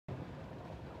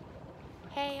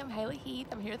Hey, I'm Haley Heath.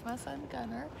 I'm here with my son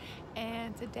Gunner,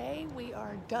 and today we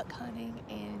are duck hunting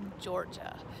in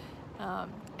Georgia.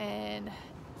 And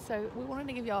so we wanted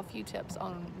to give y'all a few tips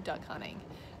on duck hunting.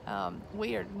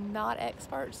 We are not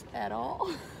experts at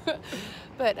all,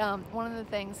 but one of the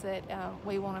things that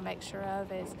we want to make sure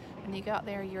of is when you go out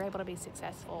there, you're able to be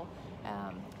successful.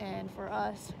 And for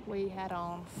us, we had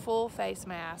on full face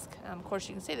mask. Of course,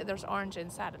 you can see that there's orange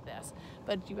inside of this,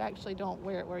 but you actually don't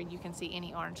wear it where you can see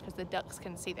any orange because the ducks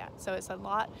can see that. So it's a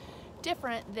lot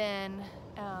different than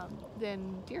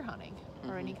deer hunting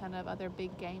or any kind of other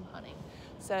big game hunting.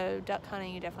 So duck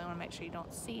hunting, you definitely want to make sure you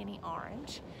don't see any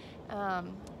orange.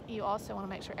 You also want to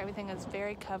make sure everything is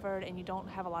very covered and you don't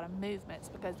have a lot of movements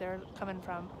because they're coming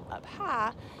from up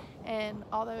high. And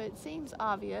although it seems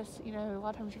obvious, you know, a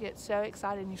lot of times you get so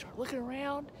excited and you start looking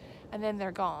around and then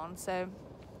they're gone. So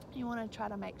you want to try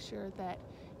to make sure that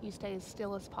you stay as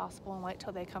still as possible and wait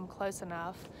till they come close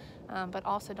enough, but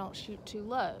also don't shoot too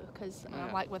low because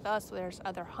like with us, there's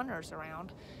other hunters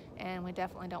around and we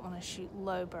definitely don't want to shoot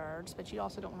low birds, but you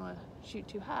also don't want to shoot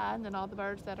too high and then all the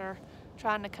birds that are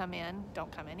trying to come in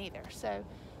don't come in either. So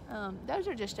those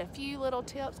are just a few little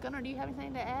tips. Gunnar, do you have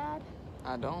anything to add?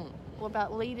 I don't. What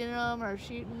about leading them or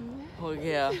shooting? Well,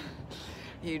 yeah,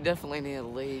 you definitely need a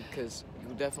lead because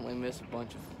you'll definitely miss a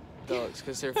bunch of ducks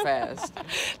because they're fast.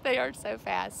 They are so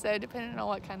fast. So depending on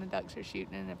what kind of ducks you're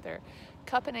shooting and if they're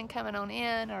cupping and coming on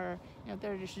in or if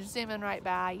they're just zooming right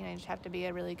by, you just have to be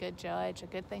a really good judge. A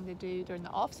good thing to do during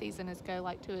the off season is go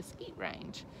like to a skeet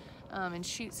range and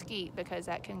shoot skeet because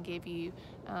that can give you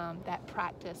that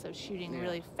practice of shooting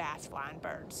really fast flying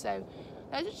birds. So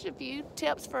those are just a few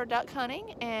tips for duck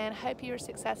hunting, and hope you're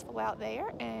successful out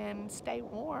there and stay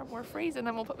warm. We're freezing.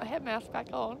 I'm gonna put my head mask back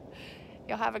on.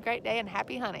 Y'all have a great day and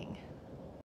happy hunting.